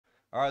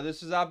All right,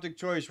 this is Optic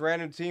Choice,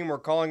 random team. We're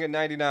calling it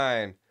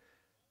 99.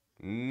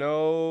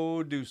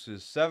 No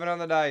deuces. 7 on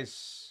the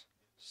dice.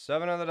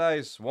 7 on the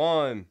dice.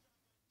 1,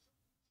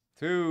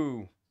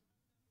 2,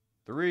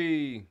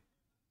 3,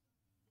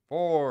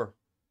 4,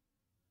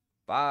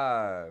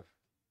 5,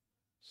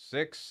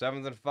 6,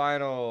 7th and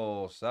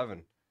final.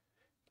 7.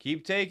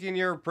 Keep taking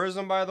your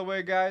prism, by the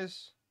way,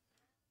 guys.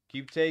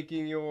 Keep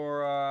taking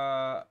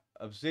your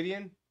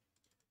obsidian.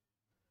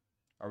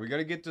 Are we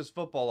going to get this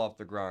football off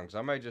the ground? Because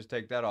I might just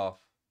take that off.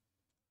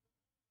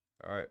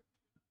 All right.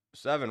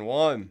 7.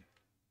 1,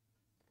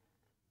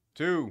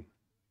 2,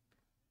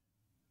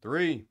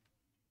 3,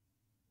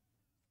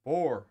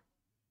 4,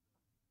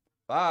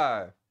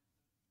 5,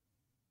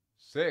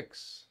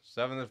 6,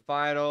 7th and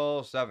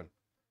final. 7.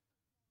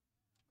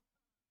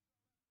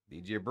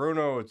 DJ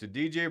Bruno. It's a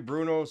DJ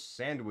Bruno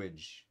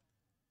sandwich.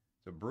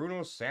 It's a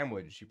Bruno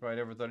sandwich. You probably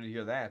never thought you'd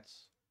hear that.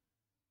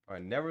 I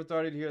never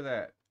thought you'd hear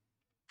that.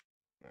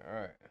 All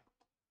right.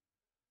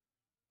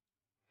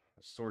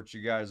 Let's sort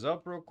you guys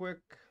up real quick.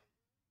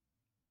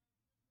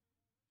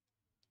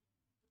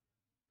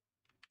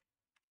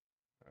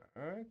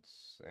 All right.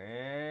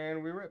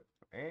 And we rip.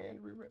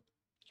 And we rip.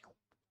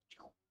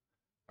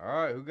 All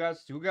right.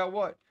 Who got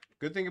what?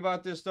 Good thing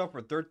about this stuff,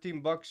 for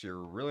 13 bucks, you're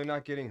really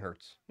not getting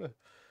hurt.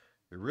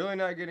 You're really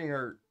not getting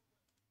hurt.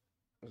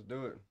 Let's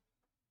do it.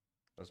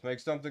 Let's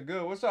make something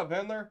good. What's up,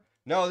 Handler?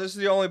 No, this is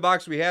the only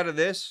box we had of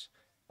this.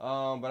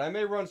 But I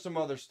may run some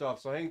other stuff,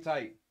 so hang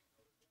tight.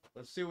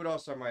 Let's see what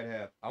else I might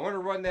have. I want to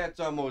run that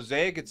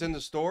mosaic. It's in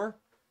the store.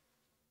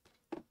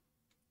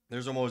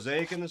 There's a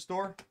mosaic in the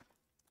store.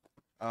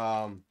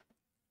 Oh,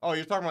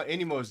 you're talking about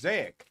any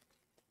mosaic?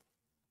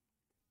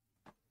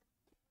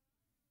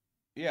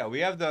 Yeah, we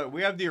have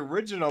the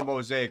original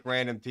mosaic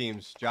random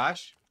teams,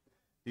 Josh.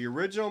 The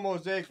original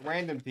mosaic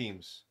random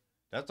teams.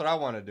 That's what I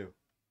want to do.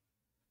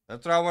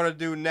 That's what I want to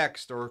do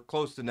next, or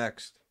close to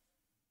next.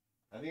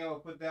 I think I'll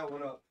put that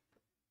one up.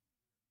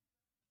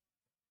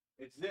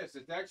 It's this.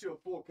 It's actually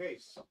a full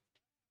case.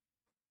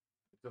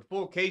 It's a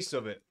full case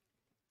of it.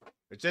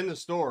 It's in the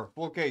store.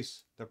 Full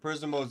case. The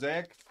Prism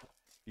Mosaic.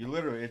 You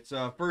literally, it's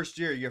first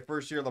year. You get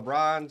first year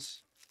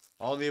LeBrons.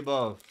 All the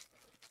above.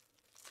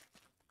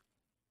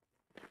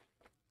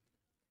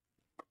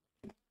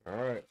 All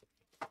right.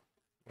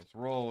 Let's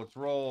roll. Let's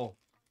roll.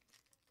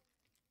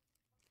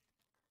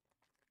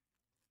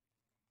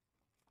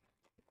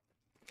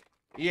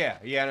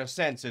 Yeah, in a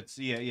sense, it's,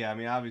 yeah. I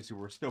mean, obviously,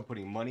 we're still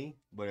putting money,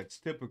 but it's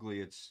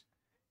typically,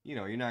 you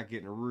know, you're not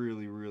getting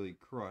really, really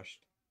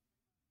crushed.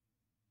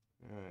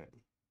 All right.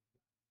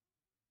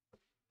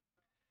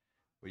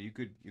 But you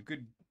could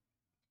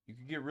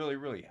get really,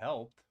 really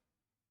helped.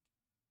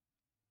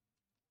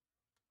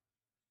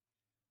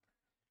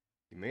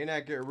 You may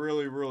not get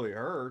really, really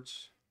hurt.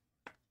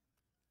 But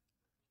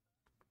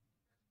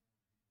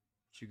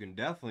you can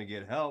definitely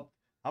get help.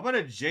 How about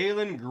a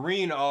Jalen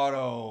Green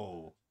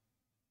auto?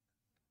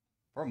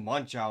 For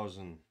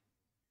Munchausen.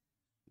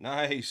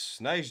 Nice.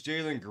 Nice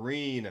Jalen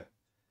Green.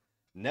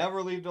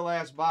 Never leave the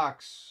last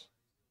box.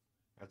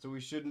 That's what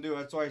we shouldn't do.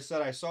 That's why I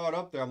said I saw it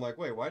up there. I'm like,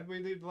 wait, why did we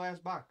leave the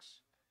last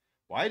box?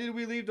 Why did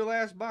we leave the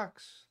last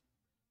box?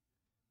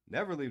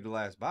 Never leave the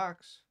last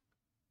box.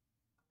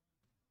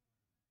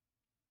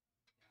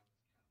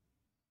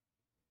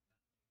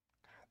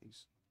 God,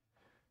 this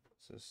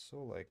is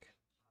so like...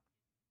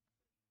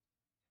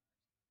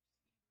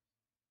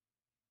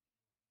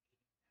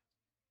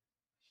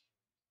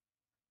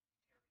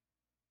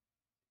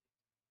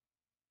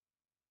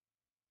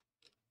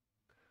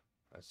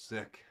 That's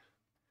sick.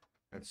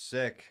 That's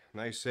sick.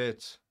 Nice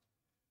hits.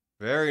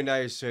 Very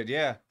nice hit.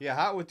 Yeah.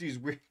 Hot with these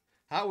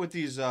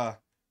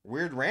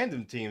weird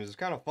random teams. It's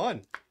kind of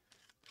fun.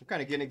 I'm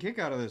kind of getting a kick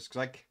out of this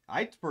because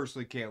I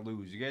personally can't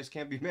lose. You guys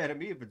can't be mad at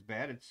me if it's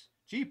bad. It's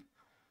cheap.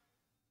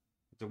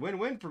 It's a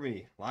win-win for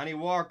me. Lonnie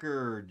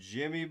Walker,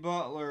 Jimmy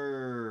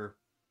Butler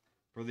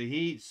for the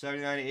Heat,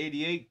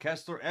 79-88.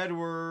 Kessler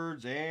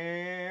Edwards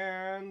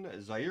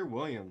and Zaire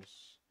Williams.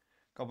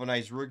 A couple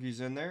nice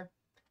rookies in there.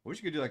 I wish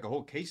you could do like a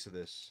whole case of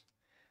this.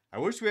 I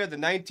wish we had the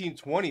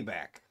 1920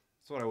 back.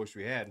 That's what I wish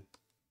we had.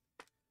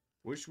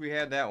 Wish we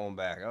had that one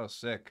back. That was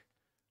sick.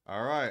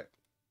 All right.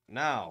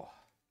 Now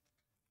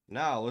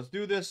let's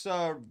do this,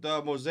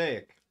 the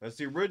mosaic. That's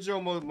the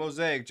original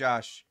mosaic,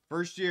 Josh.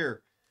 First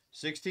year,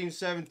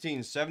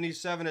 16-17,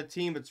 77 a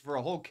team. It's for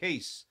a whole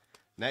case.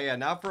 Now, yeah,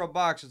 not for a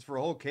box. It's for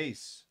a whole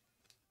case.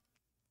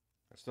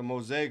 That's the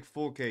mosaic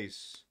full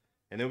case.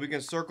 And then we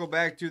can circle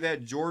back to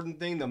that Jordan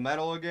thing, the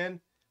metal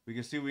again. We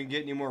can see if we can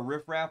get any more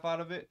riffraff out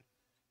of it.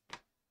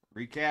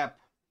 Recap.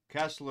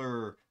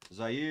 Kessler,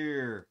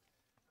 Zaire,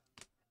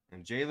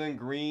 and Jalen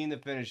Green to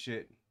finish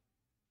it.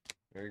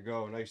 There you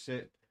go. Nice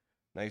hit.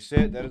 Nice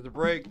hit. That is the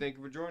break. Thank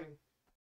you for joining.